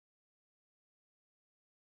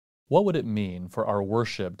What would it mean for our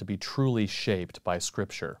worship to be truly shaped by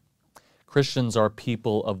Scripture? Christians are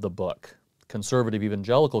people of the book. Conservative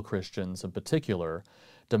evangelical Christians, in particular,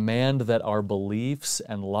 demand that our beliefs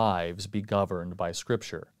and lives be governed by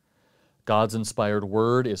Scripture. God's inspired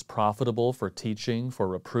Word is profitable for teaching, for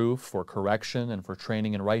reproof, for correction, and for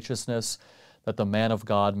training in righteousness, that the man of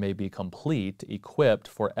God may be complete, equipped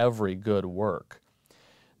for every good work.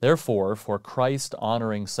 Therefore, for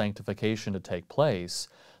Christ-honoring sanctification to take place,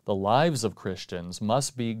 the lives of Christians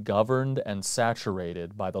must be governed and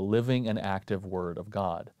saturated by the living and active Word of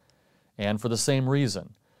God. And for the same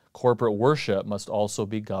reason, corporate worship must also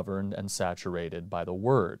be governed and saturated by the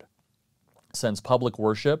Word. Since public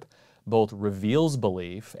worship both reveals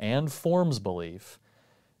belief and forms belief,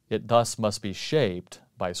 it thus must be shaped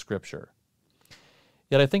by Scripture.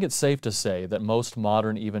 Yet I think it's safe to say that most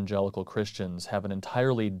modern evangelical Christians have an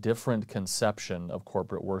entirely different conception of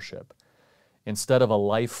corporate worship. Instead of a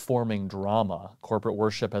life-forming drama, corporate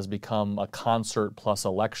worship has become a concert plus a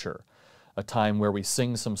lecture, a time where we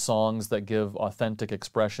sing some songs that give authentic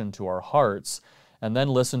expression to our hearts, and then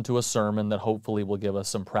listen to a sermon that hopefully will give us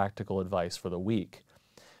some practical advice for the week.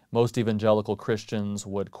 Most evangelical Christians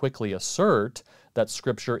would quickly assert that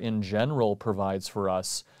Scripture in general provides for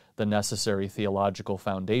us the necessary theological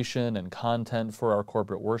foundation and content for our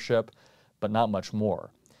corporate worship, but not much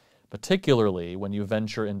more, particularly when you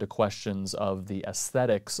venture into questions of the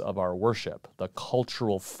aesthetics of our worship, the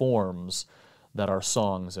cultural forms that our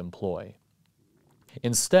songs employ.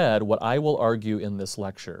 Instead, what I will argue in this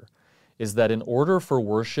lecture is that in order for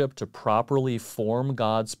worship to properly form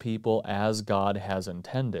God's people as God has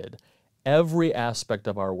intended, every aspect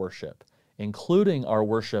of our worship, including our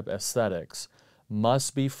worship aesthetics,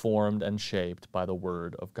 must be formed and shaped by the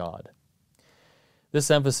Word of God.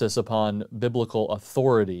 This emphasis upon biblical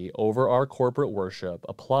authority over our corporate worship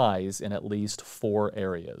applies in at least 4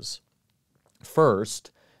 areas.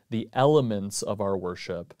 First, the elements of our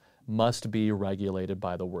worship must be regulated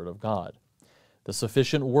by the Word of God. The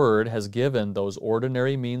sufficient Word has given those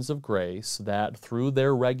ordinary means of grace that, through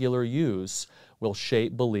their regular use, will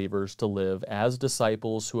shape believers to live as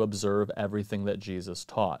disciples who observe everything that Jesus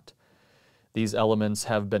taught. These elements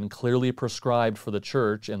have been clearly prescribed for the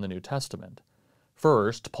church in the New Testament.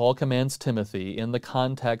 First, Paul commands Timothy, in the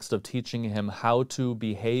context of teaching him how to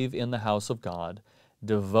behave in the house of God,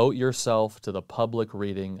 devote yourself to the public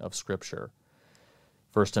reading of Scripture.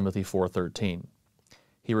 1 Timothy 4:13.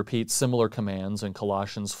 He repeats similar commands in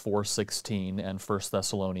Colossians 4:16 and 1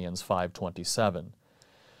 Thessalonians 5:27.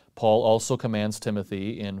 Paul also commands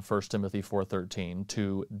Timothy in 1 Timothy 4:13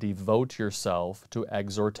 to devote yourself to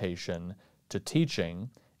exhortation, to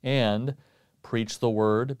teaching, and preach the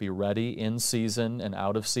word, be ready in season and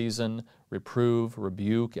out of season, reprove,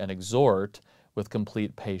 rebuke, and exhort with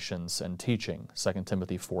complete patience and teaching, 2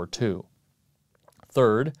 Timothy 4:2.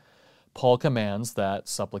 Third, Paul commands that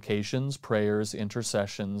supplications, prayers,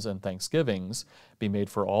 intercessions, and thanksgivings be made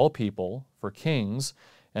for all people, for kings,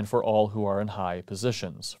 and for all who are in high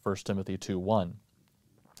positions, 1 Timothy 2:1.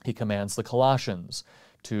 He commands the Colossians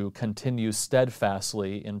to continue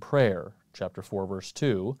steadfastly in prayer, chapter 4, verse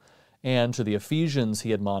 2, and to the Ephesians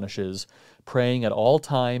he admonishes, praying at all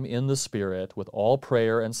time in the Spirit with all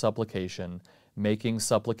prayer and supplication, making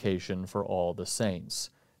supplication for all the saints,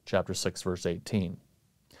 chapter 6, verse 18.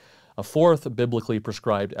 A fourth biblically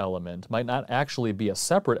prescribed element might not actually be a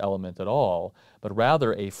separate element at all, but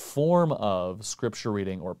rather a form of Scripture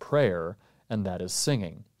reading or prayer, and that is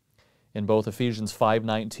singing. In both Ephesians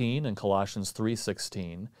 5:19 and Colossians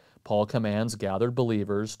 3:16, Paul commands gathered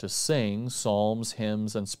believers to sing psalms,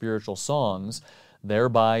 hymns, and spiritual songs,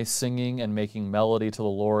 thereby singing and making melody to the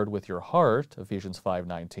Lord with your heart, Ephesians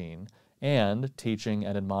 5:19, and teaching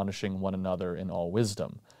and admonishing one another in all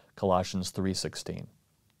wisdom, Colossians 3:16.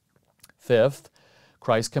 Fifth,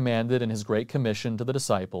 Christ commanded in his Great Commission to the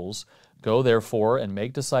disciples, "Go therefore and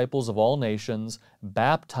make disciples of all nations,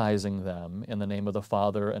 baptizing them in the name of the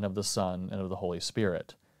Father and of the Son and of the Holy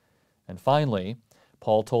Spirit." And finally,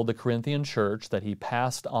 Paul told the Corinthian church that he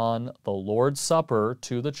passed on the Lord's Supper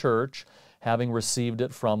to the church, having received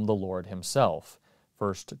it from the Lord himself,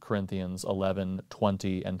 1 Corinthians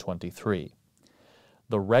 11:20 and 23.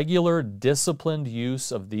 The regular, disciplined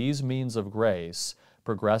use of these means of grace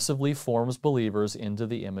progressively forms believers into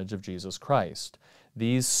the image of Jesus Christ.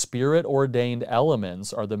 These Spirit-ordained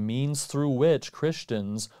elements are the means through which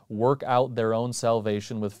Christians work out their own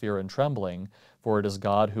salvation with fear and trembling, for it is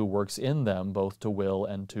God who works in them both to will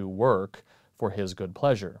and to work for His good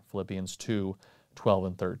pleasure. Philippians 2:12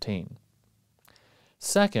 and 13.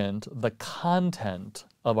 Second, the content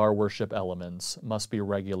of our worship elements must be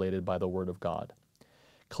regulated by the Word of God.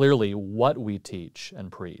 Clearly, what we teach and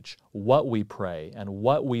preach, what we pray, and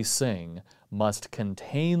what we sing must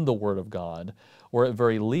contain the Word of God, or at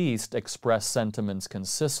very least express sentiments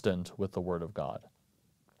consistent with the Word of God.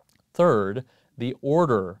 Third, the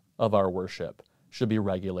order of our worship should be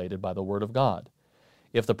regulated by the Word of God.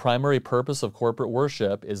 If the primary purpose of corporate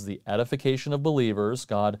worship is the edification of believers,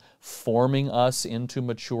 God forming us into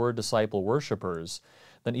mature disciple worshipers,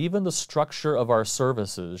 then even the structure of our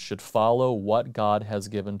services should follow what God has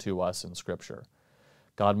given to us in Scripture.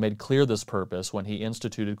 God made clear this purpose when He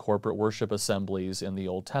instituted corporate worship assemblies in the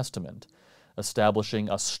Old Testament, establishing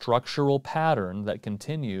a structural pattern that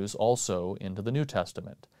continues also into the New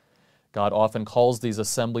Testament. God often calls these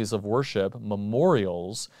assemblies of worship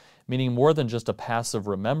memorials, meaning more than just a passive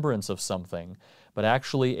remembrance of something, but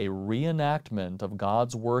actually a reenactment of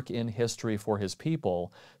God's work in history for His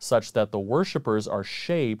people, such that the worshipers are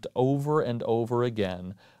shaped over and over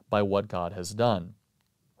again by what God has done.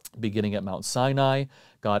 Beginning at Mount Sinai,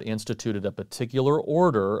 God instituted a particular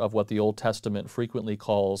order of what the Old Testament frequently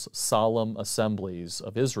calls solemn assemblies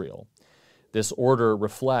of Israel. This order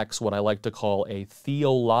reflects what I like to call a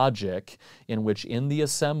theologic, in which in the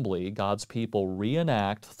assembly God's people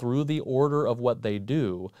reenact through the order of what they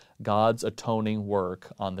do God's atoning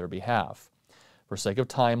work on their behalf. For sake of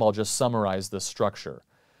time, I'll just summarize this structure.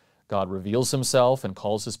 God reveals Himself and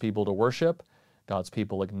calls His people to worship. God's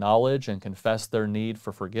people acknowledge and confess their need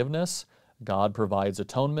for forgiveness. God provides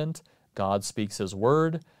atonement. God speaks His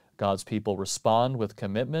word. God's people respond with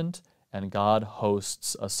commitment, and God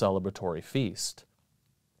hosts a celebratory feast.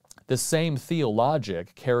 This same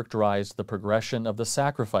theologic characterized the progression of the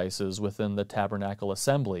sacrifices within the tabernacle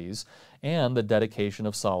assemblies and the dedication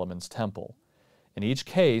of Solomon's temple. In each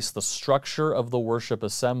case, the structure of the worship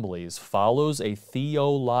assemblies follows a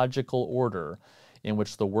theological order in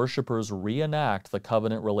which the worshipers reenact the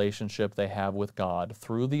covenant relationship they have with God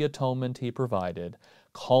through the atonement He provided,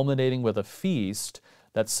 culminating with a feast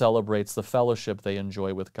that celebrates the fellowship they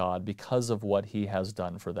enjoy with God because of what He has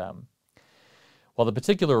done for them. While the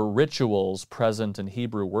particular rituals present in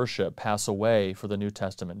Hebrew worship pass away for the New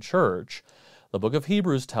Testament church, the book of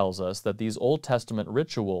Hebrews tells us that these Old Testament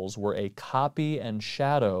rituals were a copy and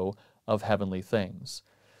shadow of heavenly things.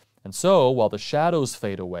 And so, while the shadows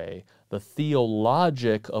fade away, the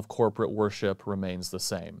theologic of corporate worship remains the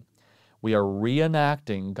same. We are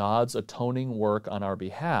reenacting God's atoning work on our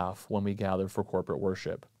behalf when we gather for corporate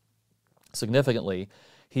worship. Significantly,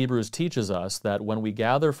 Hebrews teaches us that when we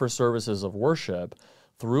gather for services of worship,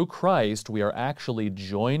 through Christ we are actually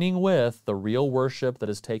joining with the real worship that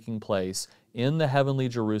is taking place in the heavenly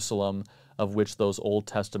Jerusalem, of which those Old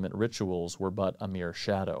Testament rituals were but a mere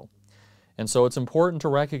shadow. And so it's important to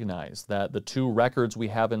recognize that the two records we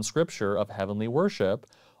have in Scripture of heavenly worship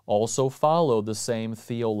also follow the same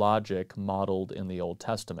theologic modeled in the Old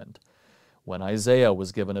Testament. When Isaiah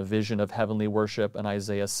was given a vision of heavenly worship in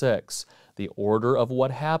Isaiah 6, the order of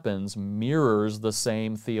what happens mirrors the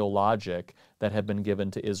same theologic that had been given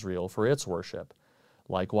to Israel for its worship.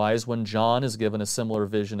 Likewise, when John is given a similar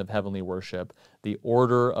vision of heavenly worship, the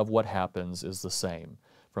order of what happens is the same.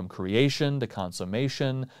 From creation to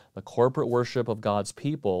consummation, the corporate worship of God's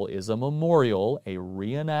people is a memorial, a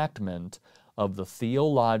reenactment of the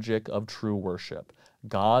theologic of true worship,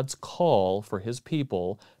 God's call for His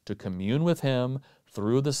people to commune with Him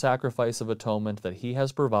through the sacrifice of atonement that He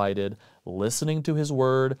has provided, listening to His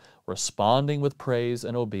word, responding with praise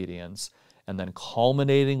and obedience, and then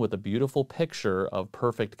culminating with a beautiful picture of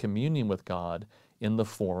perfect communion with God in the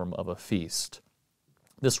form of a feast.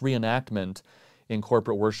 This reenactment in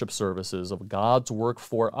corporate worship services of God's work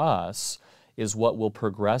for us is what will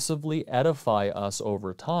progressively edify us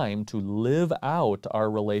over time to live out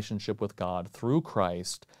our relationship with God through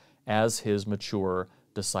Christ as His mature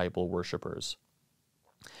disciple worshipers.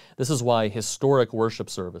 This is why historic worship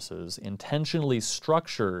services, intentionally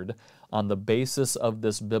structured on the basis of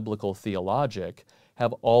this biblical theologic,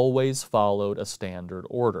 have always followed a standard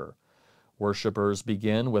order. Worshipers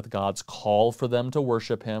begin with God's call for them to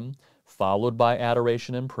worship Him, followed by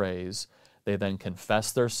adoration and praise. They then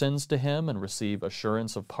confess their sins to Him and receive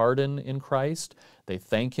assurance of pardon in Christ. They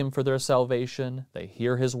thank Him for their salvation. They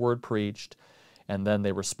hear His word preached, and then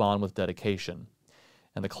they respond with dedication.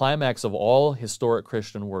 And the climax of all historic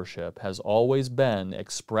Christian worship has always been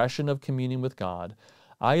expression of communion with God,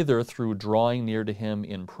 either through drawing near to Him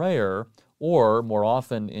in prayer or, more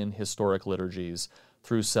often in historic liturgies,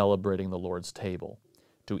 through celebrating the Lord's table.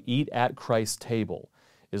 To eat at Christ's table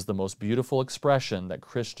is the most beautiful expression that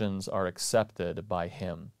Christians are accepted by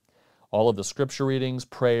Him. All of the scripture readings,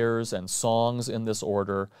 prayers, and songs in this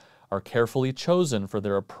order are carefully chosen for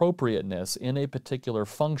their appropriateness in a particular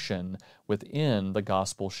function within the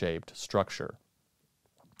gospel-shaped structure.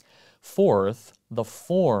 Fourth, the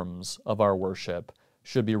forms of our worship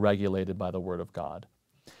should be regulated by the Word of God.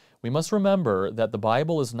 We must remember that the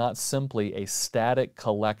Bible is not simply a static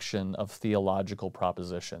collection of theological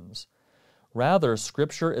propositions. Rather,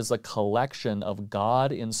 Scripture is a collection of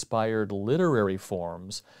God-inspired literary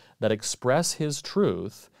forms that express His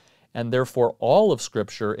truth, and therefore all of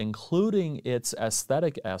Scripture, including its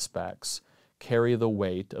aesthetic aspects, carry the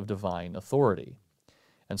weight of divine authority.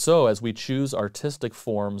 And so, as we choose artistic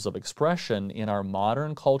forms of expression in our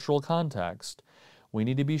modern cultural context, we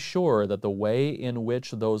need to be sure that the way in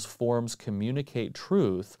which those forms communicate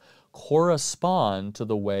truth correspond to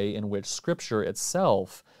the way in which Scripture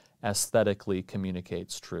itself aesthetically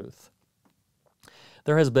communicates truth.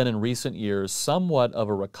 There has been in recent years somewhat of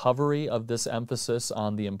a recovery of this emphasis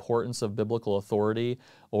on the importance of biblical authority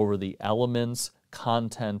over the elements,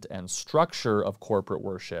 content, and structure of corporate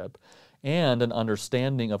worship, and an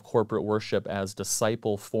understanding of corporate worship as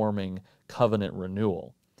disciple-forming covenant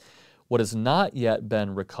renewal. What has not yet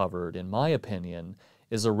been recovered, in my opinion,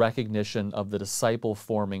 is a recognition of the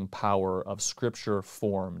disciple-forming power of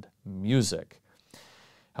Scripture-formed music.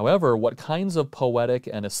 However, what kinds of poetic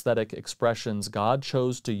and aesthetic expressions God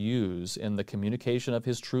chose to use in the communication of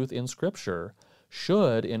His truth in Scripture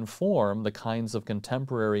should inform the kinds of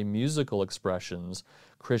contemporary musical expressions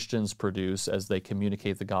Christians produce as they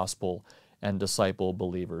communicate the gospel and disciple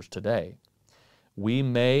believers today. We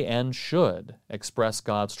may and should express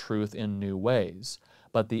God's truth in new ways,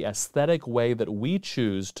 but the aesthetic way that we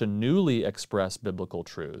choose to newly express biblical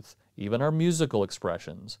truth, even our musical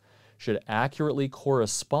expressions, should accurately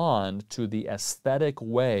correspond to the aesthetic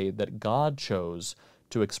way that God chose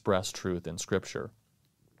to express truth in Scripture.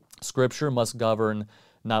 Scripture must govern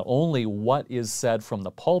not only what is said from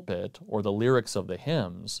the pulpit or the lyrics of the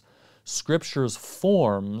hymns, Scripture's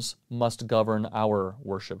forms must govern our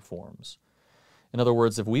worship forms. In other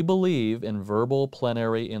words, if we believe in verbal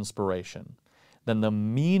plenary inspiration, then the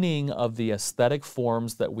meaning of the aesthetic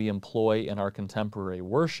forms that we employ in our contemporary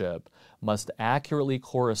worship must accurately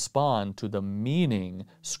correspond to the meaning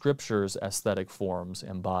Scripture's aesthetic forms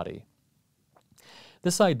embody.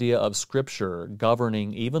 This idea of Scripture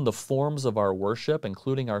governing even the forms of our worship,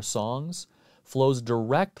 including our songs, flows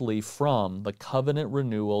directly from the covenant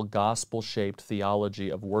renewal, gospel-shaped theology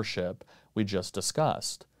of worship we just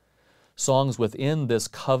discussed. Songs within this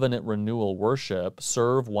covenant renewal worship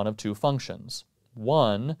serve one of two functions.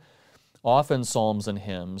 One, often psalms and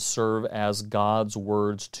hymns serve as God's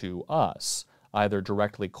words to us, either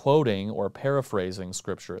directly quoting or paraphrasing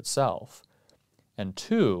Scripture itself. And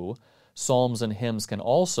two, psalms and hymns can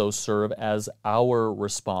also serve as our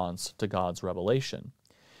response to God's revelation.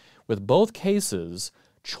 With both cases,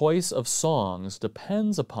 choice of songs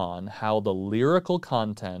depends upon how the lyrical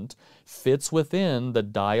content fits within the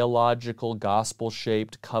dialogical,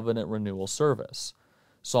 gospel-shaped covenant renewal service.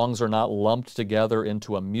 Songs are not lumped together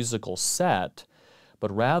into a musical set,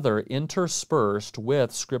 but rather interspersed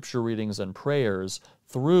with Scripture readings and prayers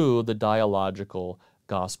through the dialogical,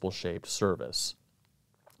 gospel-shaped service.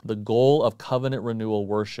 The goal of covenant renewal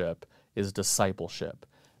worship is discipleship,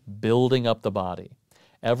 building up the body.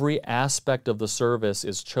 Every aspect of the service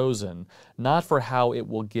is chosen not for how it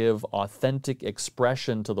will give authentic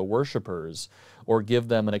expression to the worshipers or give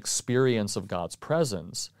them an experience of God's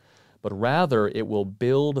presence, but rather it will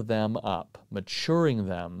build them up, maturing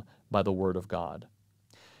them by the Word of God.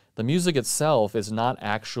 The music itself is not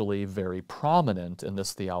actually very prominent in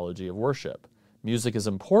this theology of worship. Music is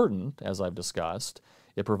important, as I've discussed.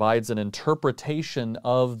 It provides an interpretation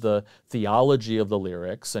of the theology of the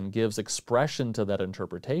lyrics and gives expression to that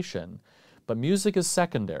interpretation. But music is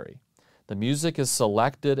secondary. The music is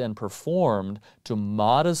selected and performed to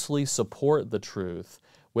modestly support the truth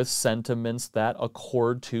with sentiments that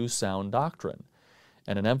accord to sound doctrine.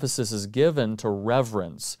 And an emphasis is given to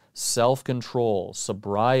reverence, self-control,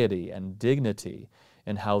 sobriety, and dignity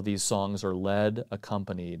in how these songs are led,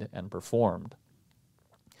 accompanied, and performed.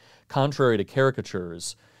 Contrary to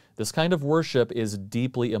caricatures, this kind of worship is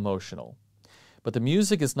deeply emotional. But the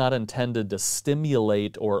music is not intended to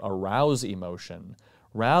stimulate or arouse emotion.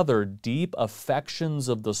 Rather, deep affections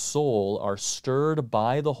of the soul are stirred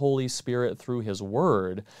by the Holy Spirit through His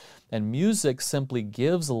Word, and music simply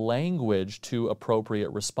gives language to appropriate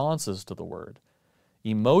responses to the Word.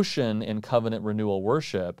 Emotion in covenant renewal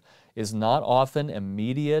worship is not often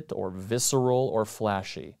immediate or visceral or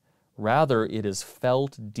flashy. Rather, it is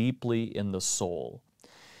felt deeply in the soul.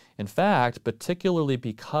 In fact, particularly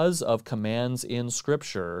because of commands in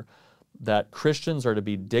Scripture that Christians are to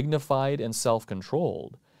be dignified and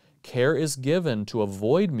self-controlled, care is given to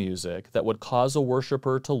avoid music that would cause a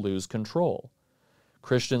worshiper to lose control.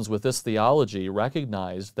 Christians with this theology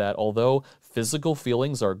recognize that although physical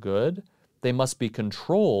feelings are good, they must be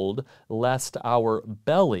controlled lest our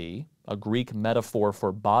belly, a Greek metaphor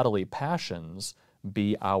for bodily passions,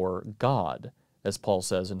 be our God, as Paul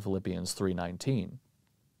says in Philippians 3:19.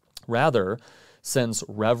 Rather, since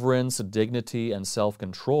reverence, dignity, and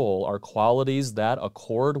self-control are qualities that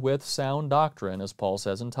accord with sound doctrine, as Paul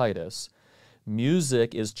says in Titus,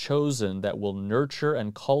 music is chosen that will nurture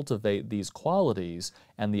and cultivate these qualities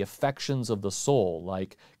and the affections of the soul,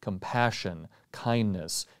 like compassion,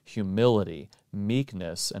 kindness, humility,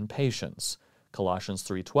 meekness, and patience, Colossians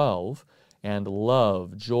 3:12, and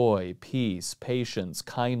love, joy, peace, patience,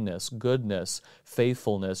 kindness, goodness,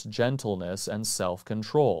 faithfulness, gentleness, and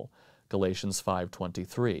self-control, Galatians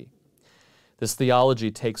 5:23. This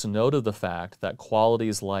theology takes note of the fact that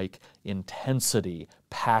qualities like intensity,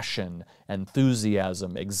 passion,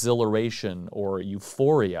 enthusiasm, exhilaration, or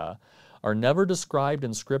euphoria are never described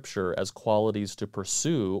in Scripture as qualities to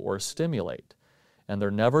pursue or stimulate, and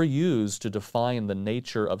they're never used to define the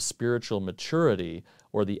nature of spiritual maturity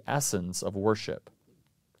or the essence of worship.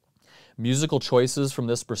 Musical choices from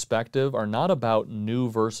this perspective are not about new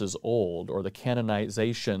versus old or the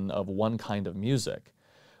canonization of one kind of music.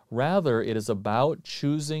 Rather, it is about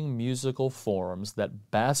choosing musical forms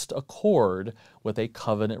that best accord with a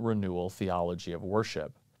covenant renewal theology of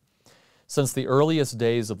worship. Since the earliest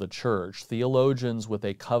days of the Church, theologians with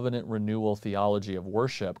a covenant renewal theology of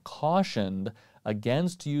worship cautioned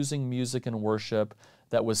against using music in worship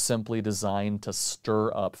that was simply designed to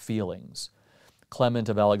stir up feelings. Clement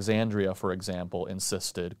of Alexandria, for example,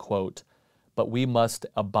 insisted, quote, "But we must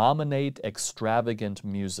abominate extravagant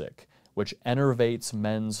music, which enervates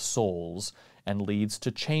men's souls and leads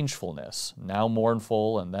to changefulness, now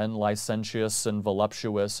mournful and then licentious and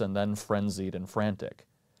voluptuous and then frenzied and frantic."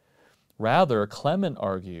 Rather, Clement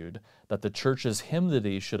argued that the Church's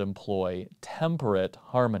hymnody should employ temperate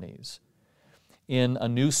harmonies. In A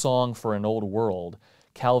New Song for an Old World,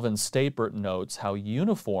 Calvin Stapert notes how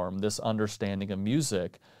uniform this understanding of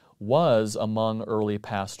music was among early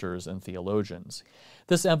pastors and theologians.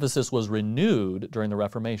 This emphasis was renewed during the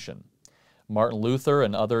Reformation. Martin Luther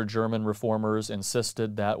and other German reformers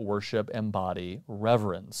insisted that worship embody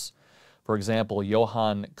reverence. For example,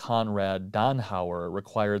 Johann Conrad Dannhauer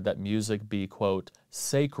required that music be, quote,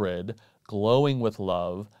 "sacred, glowing with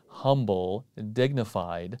love, humble,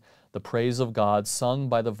 dignified, the praise of God sung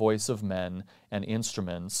by the voice of men and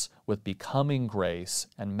instruments with becoming grace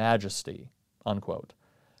and majesty," unquote,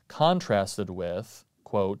 contrasted with,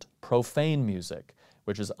 quote, "profane music,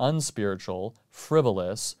 which is unspiritual,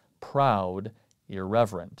 frivolous, proud,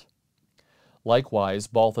 irreverent." Likewise,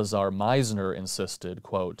 Balthasar Meisner insisted,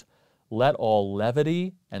 quote, "Let all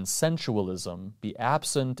levity and sensualism be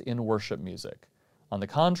absent in worship music. On the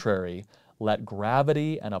contrary, let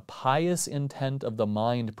gravity and a pious intent of the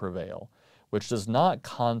mind prevail, which does not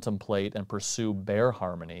contemplate and pursue bare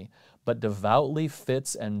harmony, but devoutly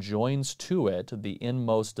fits and joins to it the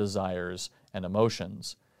inmost desires and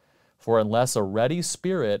emotions. For unless a ready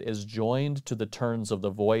spirit is joined to the turns of the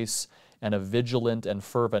voice, and a vigilant and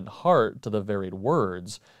fervent heart to the varied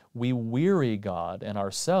words, we weary God and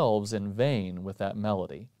ourselves in vain with that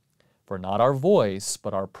melody. For not our voice,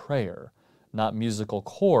 but our prayer, not musical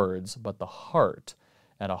chords, but the heart,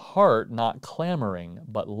 and a heart not clamoring,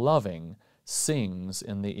 but loving, sings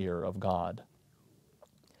in the ear of God."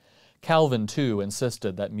 Calvin, too,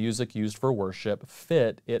 insisted that music used for worship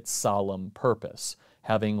fit its solemn purpose,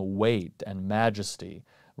 having weight and majesty,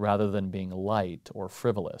 rather than being light or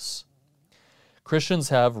frivolous. Christians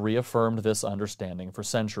have reaffirmed this understanding for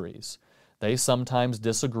centuries. They sometimes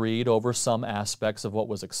disagreed over some aspects of what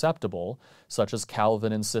was acceptable, such as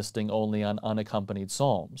Calvin insisting only on unaccompanied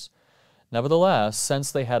psalms. Nevertheless,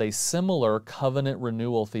 since they had a similar covenant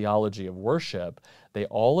renewal theology of worship, they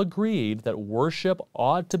all agreed that worship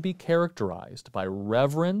ought to be characterized by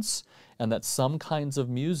reverence and that some kinds of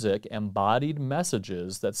music embodied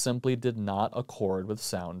messages that simply did not accord with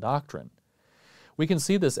sound doctrine. We can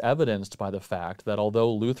see this evidenced by the fact that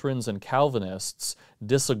although Lutherans and Calvinists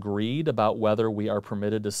disagreed about whether we are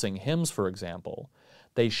permitted to sing hymns, for example,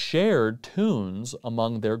 they shared tunes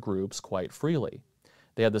among their groups quite freely.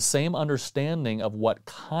 They had the same understanding of what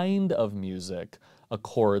kind of music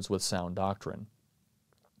accords with sound doctrine.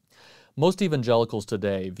 Most evangelicals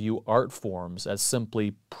today view art forms as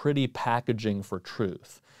simply pretty packaging for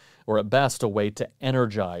truth, or at best a way to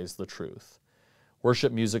energize the truth.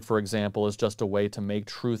 Worship music, for example, is just a way to make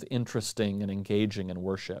truth interesting and engaging in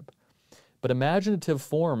worship. But imaginative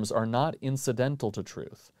forms are not incidental to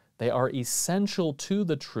truth. They are essential to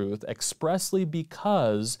the truth expressly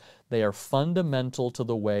because they are fundamental to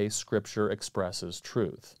the way Scripture expresses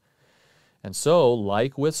truth. And so,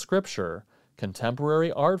 like with Scripture,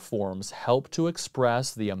 contemporary art forms help to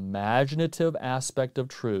express the imaginative aspect of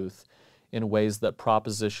truth in ways that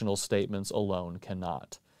propositional statements alone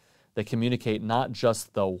cannot. They communicate not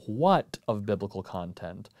just the what of biblical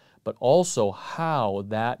content, but also how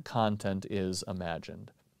that content is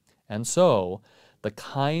imagined. And so, the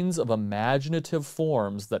kinds of imaginative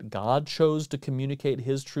forms that God chose to communicate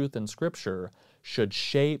His truth in Scripture should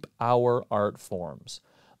shape our art forms.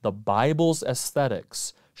 The Bible's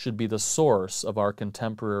aesthetics should be the source of our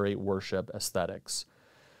contemporary worship aesthetics.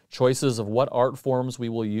 Choices of what art forms we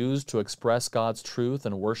will use to express God's truth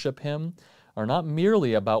and worship Him are not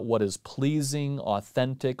merely about what is pleasing,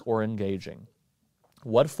 authentic, or engaging.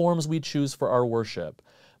 What forms we choose for our worship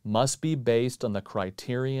must be based on the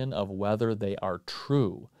criterion of whether they are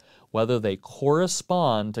true, whether they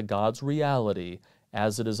correspond to God's reality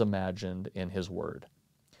as it is imagined in His Word.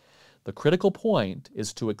 The critical point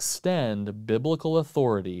is to extend biblical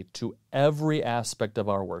authority to every aspect of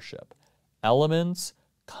our worship: elements,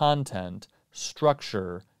 content,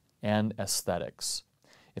 structure, and aesthetics.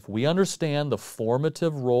 If we understand the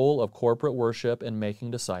formative role of corporate worship in making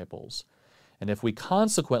disciples, and if we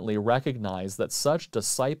consequently recognize that such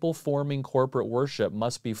disciple-forming corporate worship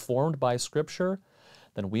must be formed by Scripture,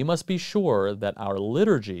 then we must be sure that our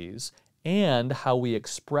liturgies and how we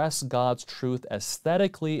express God's truth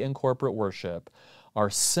aesthetically in corporate worship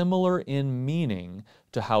are similar in meaning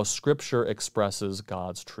to how Scripture expresses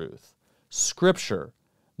God's truth. Scripture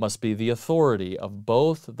must be the authority of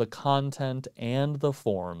both the content and the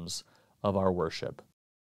forms of our worship.